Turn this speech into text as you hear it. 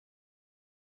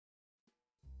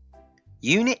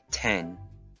Unit 10.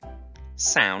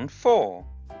 Sound 4.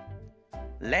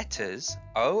 Letters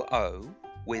OO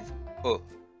with U.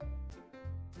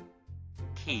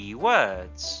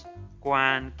 Keywords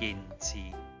關鍵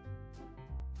詞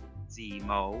字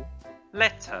母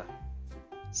letter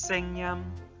聲音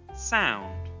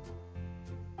sound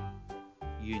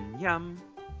元音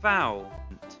vowel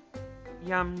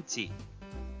音節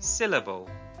syllable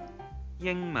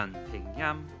英文拼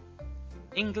音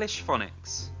English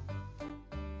phonics.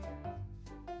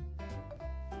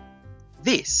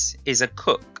 This is a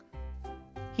cook.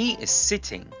 He is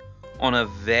sitting on a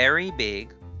very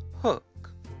big hook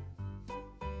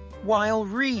while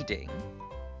reading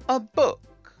a book.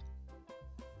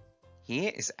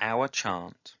 Here is our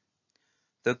chant.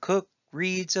 The cook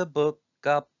reads a book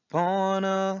upon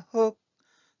a hook.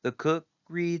 The cook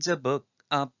reads a book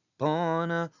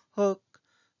upon a hook.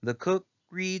 The cook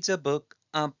reads a book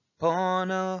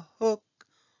upon a hook.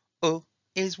 O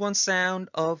is one sound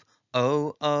of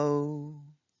O-O.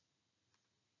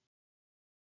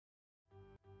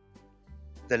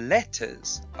 The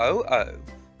letters O-O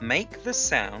make the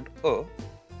sound U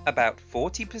about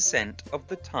 40% of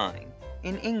the time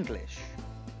in English.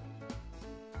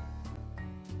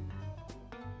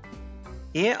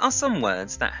 Here are some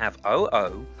words that have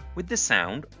O-O with the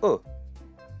sound U.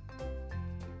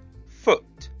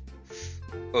 Foot,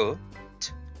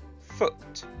 f-u-t,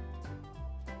 foot.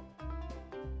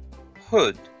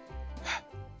 Hood,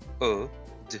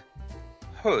 h-u-d,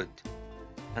 hood.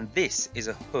 And this is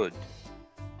a hood.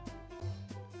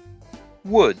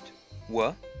 Wood,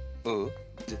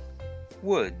 w-u-d,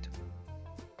 wood.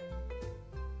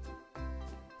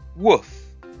 Woof,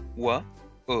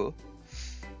 w-u-f,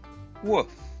 woof.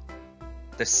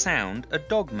 The sound a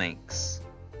dog makes.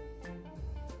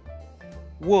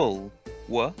 Wool,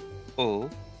 w-u-l,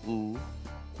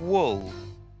 wool.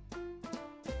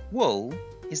 Wool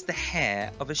is the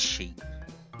hair of a sheep.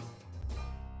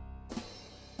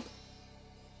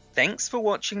 Thanks for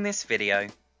watching this video.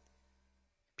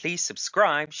 Please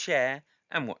subscribe, share,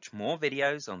 and watch more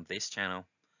videos on this channel.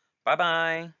 Bye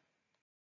bye.